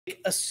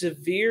a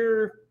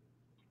severe,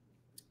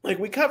 like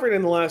we covered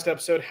in the last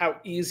episode, how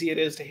easy it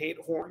is to hate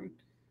Horn,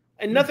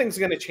 and nothing's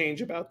going to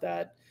change about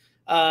that.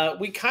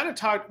 We kind of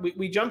talked,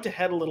 we jumped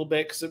ahead a little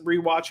bit because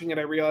rewatching it,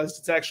 I realized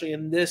it's actually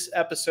in this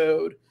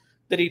episode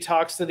that he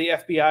talks to the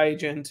FBI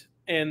agent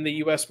and the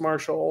U.S.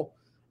 Marshal,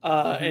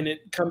 and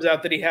it comes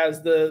out that he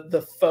has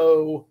the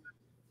faux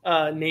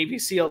Navy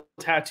SEAL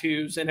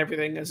tattoos and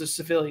everything as a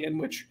civilian,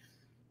 which,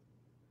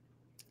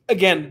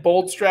 again,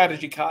 bold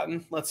strategy,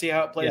 Cotton. Let's see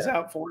how it plays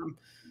out for him.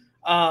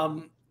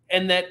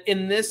 And that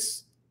in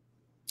this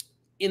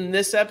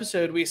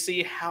episode, we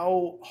see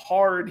how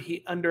hard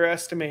he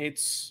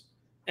underestimates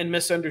and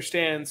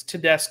misunderstands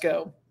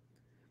Tedesco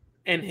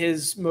and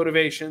his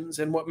motivations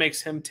and what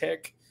makes him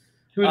tick.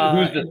 Who's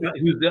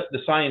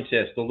the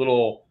scientist, the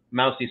little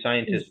mousy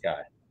scientist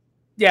guy?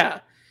 Yeah,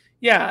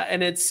 yeah,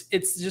 and it's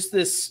just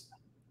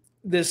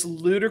this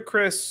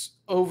ludicrous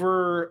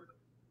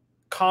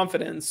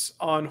overconfidence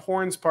on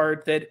Horn's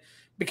part that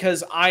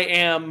because I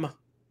am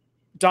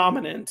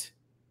dominant,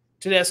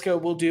 Tedesco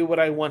will do what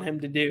I want him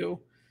to do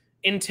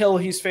until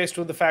he's faced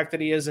with the fact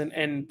that he isn't,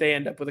 and they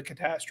end up with a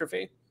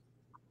catastrophe.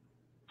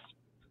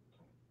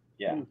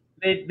 Yeah,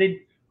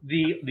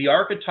 the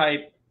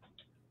archetype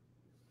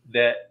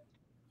that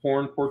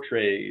Horn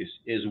portrays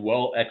is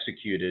well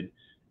executed,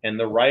 and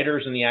the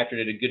writers and the actor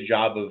did a good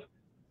job of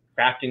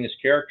crafting this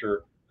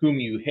character whom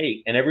you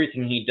hate, and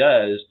everything he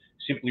does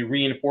simply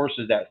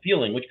reinforces that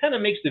feeling, which kind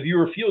of makes the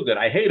viewer feel good.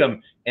 I hate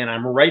him, and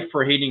I'm right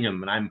for hating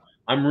him, and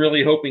I'm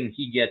really hoping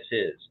he gets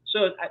his.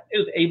 So it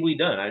was ably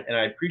done, and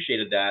I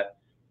appreciated that.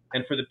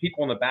 And for the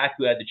people in the back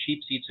who had the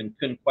cheap seats and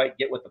couldn't quite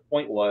get what the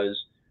point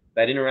was,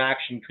 that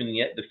interaction between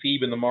the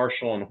Phoebe and the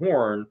Marshal and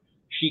Horn,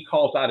 she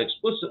calls out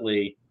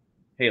explicitly,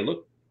 "Hey,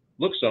 look,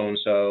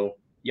 so-and-so,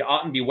 you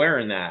oughtn't be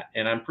wearing that."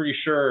 And I'm pretty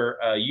sure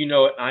you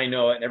know it, and I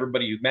know it, and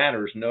everybody who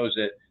matters knows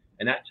it.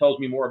 And that tells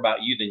me more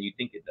about you than you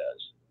think it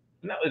does.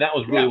 And that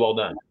was really well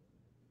done.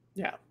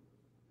 Yeah.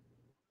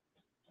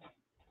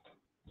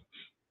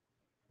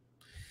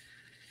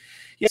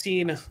 Yeah.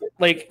 Scene,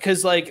 like,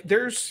 because like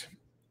there's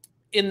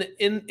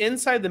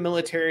inside the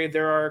military,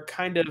 there are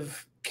kind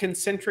of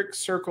concentric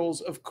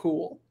circles of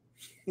cool,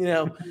 you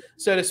know,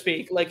 so to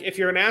speak. Like if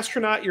you're an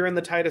astronaut, you're in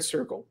the tightest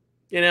circle.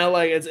 You know,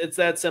 like it's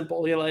that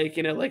simple. You're like,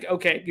 you know, like,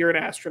 okay, you're an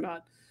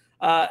astronaut.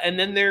 And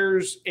then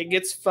it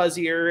gets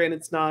fuzzier, and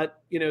it's not,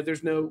 you know,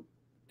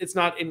 it's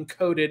not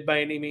encoded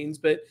by any means,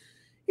 but,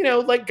 you know,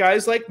 like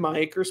guys like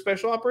Mike or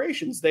special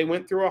operations, they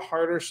went through a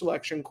harder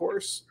selection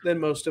course than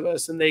most of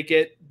us, and they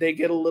get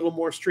a little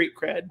more street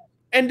cred,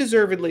 and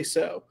deservedly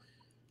so.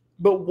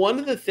 But one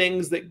of the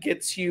things that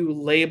gets you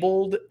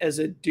labeled as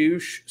a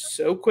douche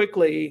so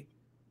quickly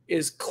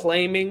is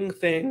claiming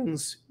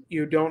things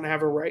you don't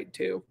have a right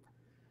to.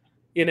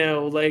 You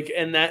know, like,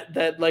 and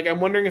that like, I'm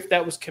wondering if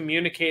that was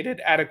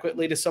communicated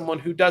adequately to someone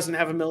who doesn't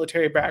have a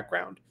military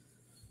background.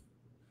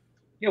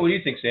 Yeah, what do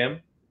you think,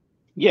 Sam?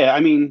 Yeah, I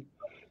mean,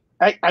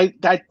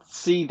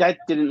 that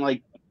didn't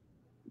like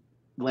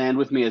land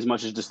with me as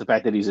much as just the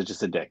fact that he's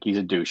just a dick. He's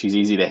a douche. He's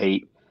easy to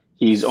hate.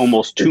 He's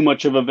almost too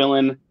much of a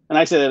villain. And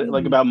I say that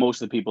like about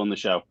most of the people in the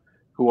show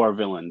who are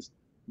villains.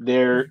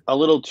 They're a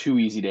little too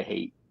easy to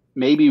hate.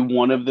 Maybe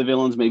one of the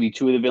villains, maybe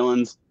two of the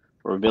villains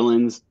or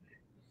villains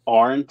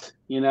aren't,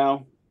 you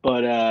know,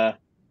 but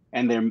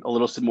and they're a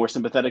little more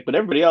sympathetic. But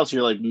everybody else,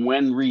 you're like,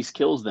 when Reese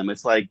kills them,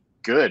 it's like,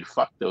 good,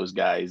 fuck those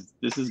guys.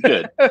 This is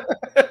good,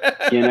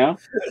 you know.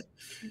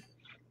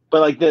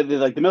 But like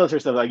the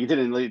military stuff, like it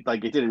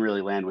didn't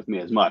really land with me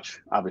as much,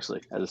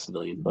 obviously, as a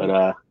civilian.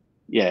 But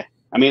yeah,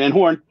 I mean, and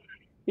Horn,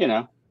 you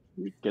know,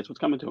 gets what's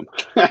coming to him.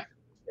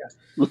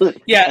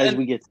 Yeah, as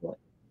we get to that.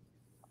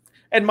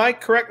 And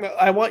Mike, correct me,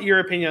 I want your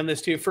opinion on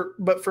this too.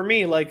 But for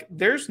me, like,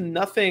 there's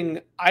nothing,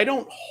 I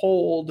don't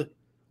hold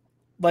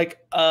like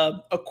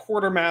a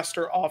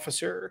quartermaster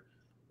officer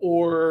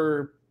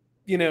or,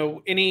 you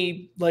know,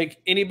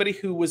 anybody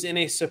who was in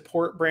a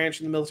support branch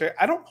in the military.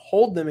 I don't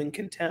hold them in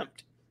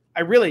contempt.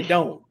 I really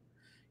don't.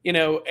 You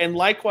know, and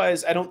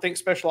likewise, I don't think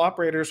special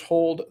operators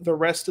hold the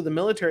rest of the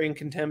military in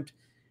contempt.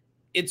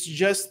 It's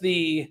just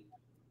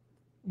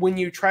when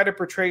you try to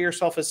portray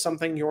yourself as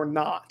something you're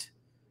not,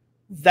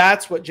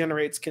 that's what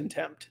generates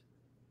contempt.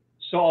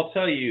 So I'll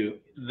tell you,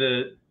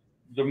 the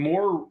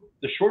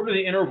shorter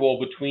the interval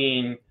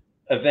between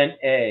event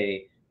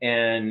A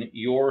and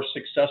your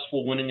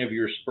successful winning of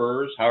your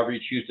spurs, however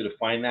you choose to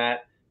define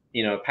that,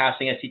 you know,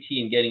 passing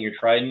SAT and getting your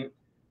trident,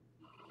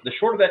 the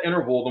shorter that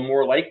interval, the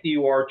more likely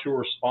you are to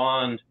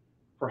respond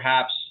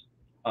perhaps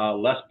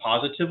less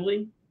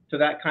positively to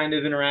that kind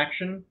of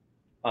interaction.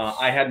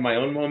 I had my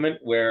own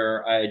moment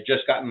where I had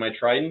just gotten my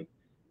trident,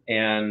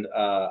 and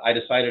I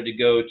decided to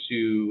go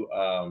to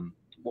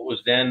what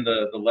was then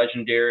the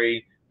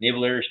legendary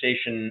Naval Air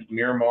Station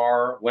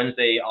Miramar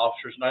Wednesday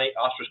Officers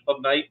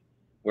Club night,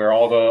 where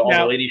all the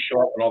ladies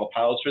show up and all the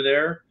pilots are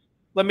there.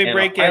 Let me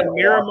break in.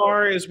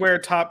 Miramar is where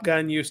Top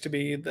Gun used to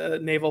be, the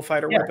Naval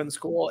Fighter Weapons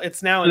School.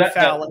 It's now in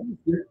Fallon.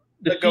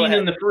 The scene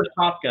in the first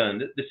Top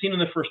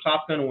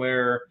Gun,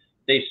 where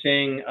they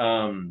sing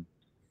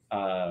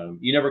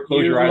You never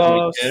close your eyes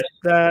lost like this.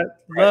 that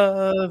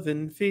love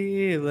and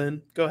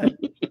feeling. Go ahead.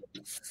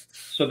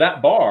 So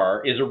that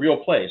bar is a real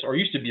place, or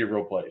used to be a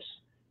real place.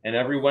 And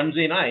every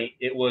Wednesday night,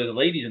 it was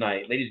ladies'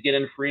 night. Ladies get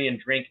in free and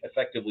drink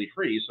effectively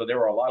free. So there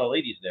were a lot of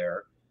ladies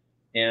there.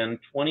 And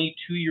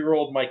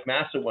 22-year-old Mike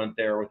Massa went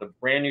there with a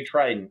brand new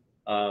Trident.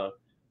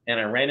 And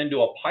I ran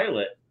into a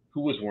pilot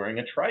who was wearing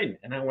a Trident.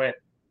 And I went,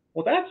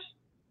 well,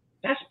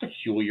 that's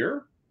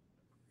peculiar.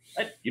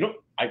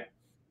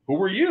 Who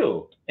were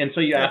you? And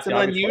so you That's asked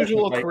an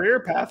unusual career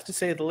path, to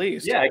say the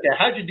least. Yeah,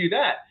 how'd you do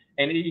that?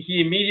 And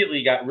he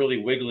immediately got really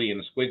wiggly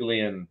and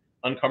squiggly and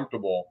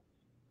uncomfortable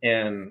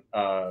and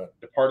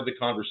departed the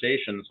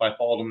conversation. So I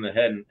followed him in the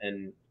head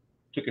and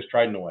took his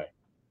Trident away.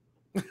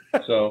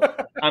 So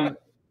I'm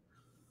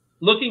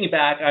looking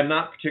back, I'm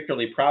not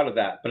particularly proud of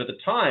that. But at the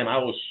time, I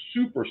was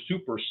super,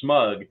 super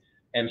smug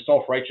and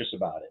self-righteous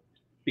about it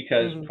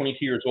because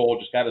 22 years old,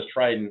 just got his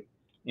Trident,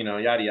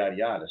 yada, yada,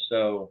 yada.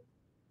 So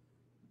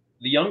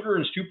the younger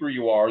and stupider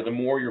you are, the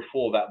more you're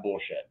full of that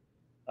bullshit.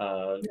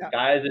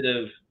 Guys that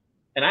have,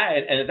 and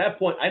at that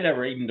point, I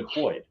never even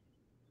deployed.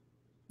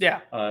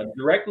 Yeah.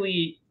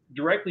 Directly,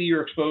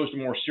 you're exposed to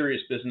more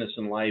serious business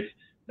in life.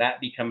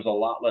 That becomes a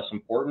lot less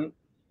important.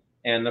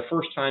 And the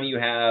first time you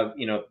have,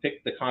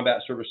 pick the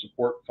combat service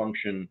support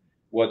function,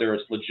 whether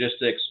it's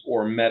logistics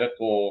or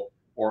medical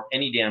or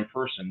any damn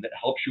person that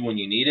helps you when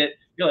you need it,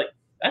 you're like,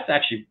 that's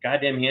actually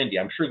goddamn handy.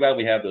 I'm sure glad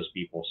we have those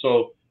people.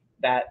 So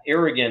that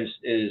arrogance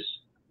is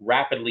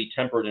rapidly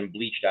tempered and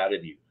bleached out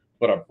of you.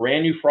 But a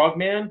brand new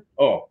frogman,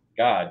 oh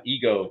God,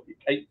 ego.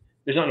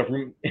 There's not enough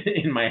room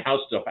in my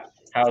house to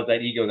house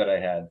that ego that I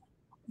had.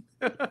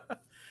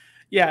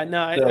 Yeah,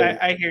 no,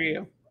 I hear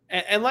you.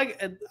 And like,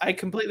 I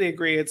completely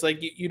agree. It's like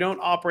you don't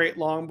operate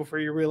long before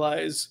you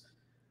realize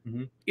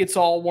it's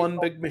all one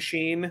big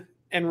machine,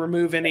 and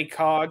remove any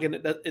cog and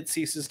it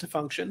ceases to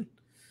function.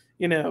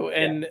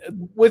 And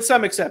with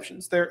some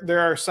exceptions, there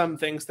are some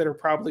things that are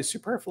probably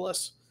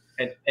superfluous.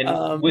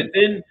 And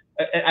within,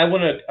 I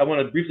want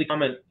to briefly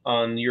comment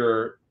on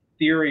your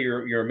theory,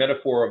 your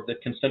metaphor of the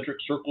concentric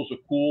circles of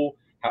cool,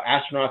 how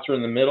astronauts are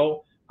in the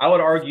middle. I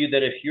would argue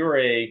that if you're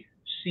a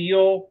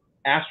SEAL,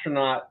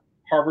 astronaut,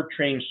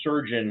 Harvard-trained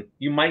surgeon,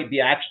 you might be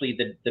actually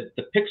the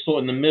pixel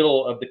in the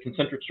middle of the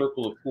concentric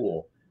circle of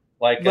cool.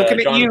 Like looking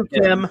at you,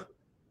 Kim.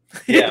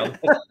 Yeah,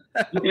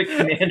 look at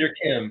Commander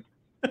Kim,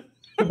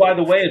 who, by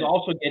the way, is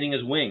also getting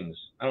his wings.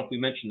 I don't know if we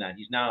mentioned that.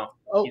 He's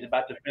he's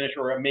about to finish,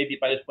 or maybe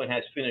by this point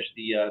has finished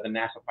the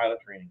NASA pilot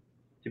training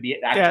to be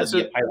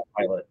actually be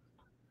a pilot.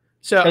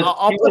 So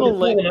I'll put a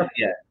link.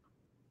 Yet.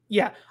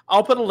 Yeah,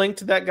 I'll put a link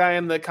to that guy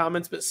in the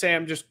comments. But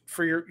Sam, just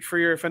for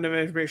your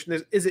fundamental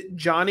information, is it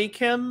Johnny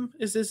Kim?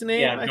 Is his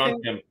name? Yeah,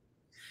 John Kim.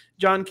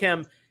 John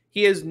Kim.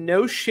 He is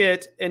no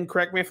shit. And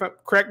correct me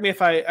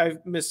if I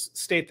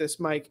misstate this,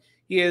 Mike.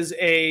 He is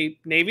a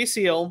Navy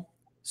SEAL,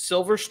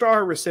 Silver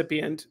Star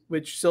recipient,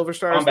 which Silver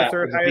Star is the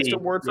third highest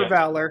award for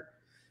valor.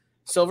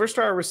 Silver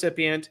Star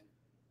recipient,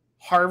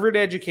 Harvard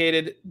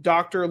educated,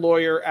 doctor,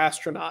 lawyer,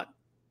 astronaut.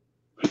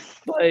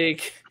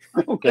 Like.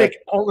 Okay. Like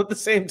all at the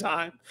same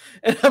time,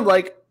 and I'm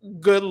like,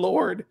 good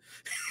Lord,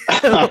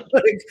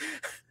 like,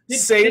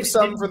 save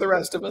some for the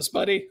rest of us,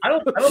 buddy. I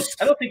don't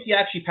think he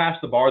actually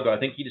passed the bar though. I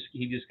think he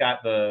just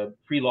got the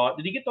pre-law.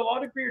 Did he get the law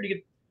degree, or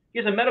he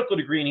has a medical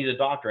degree and he's a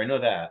doctor? I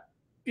know that.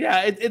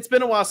 Yeah, it's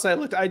been a while since I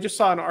looked. I just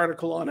saw an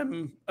article on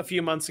him a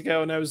few months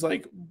ago, and I was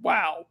like,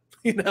 wow,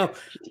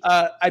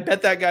 I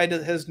bet that guy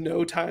has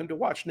no time to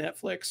watch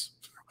Netflix.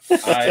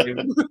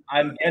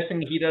 I'm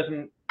guessing he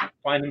doesn't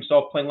find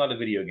himself playing a lot of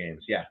video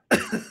games. Yeah.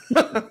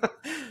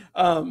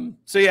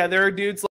 So yeah, there are dudes